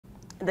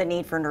The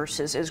need for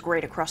nurses is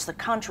great across the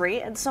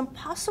country, and some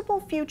possible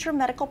future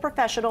medical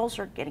professionals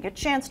are getting a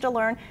chance to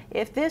learn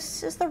if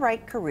this is the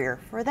right career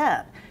for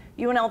them.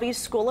 UNLV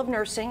School of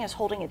Nursing is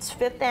holding its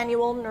 5th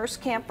annual nurse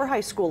camp for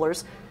high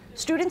schoolers.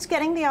 Students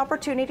getting the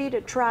opportunity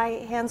to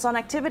try hands-on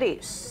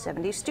activities.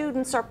 70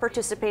 students are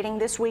participating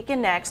this week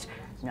and next,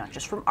 not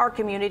just from our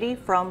community,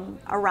 from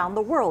around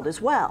the world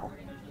as well.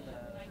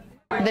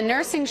 The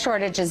nursing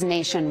shortage is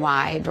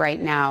nationwide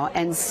right now,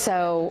 and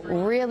so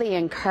really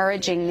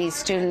encouraging these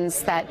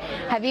students that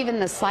have even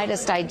the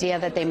slightest idea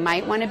that they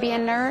might want to be a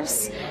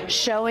nurse,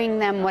 showing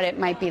them what it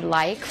might be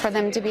like for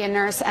them to be a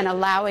nurse and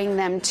allowing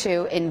them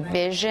to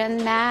envision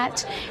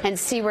that and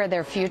see where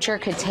their future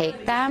could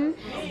take them.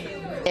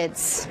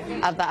 It's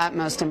of the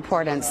utmost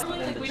importance.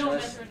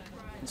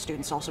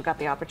 Students also got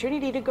the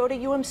opportunity to go to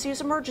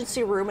UMC's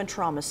emergency room and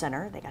trauma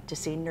center. They got to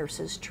see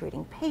nurses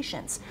treating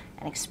patients,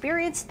 an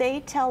experience they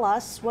tell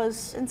us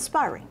was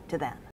inspiring to them.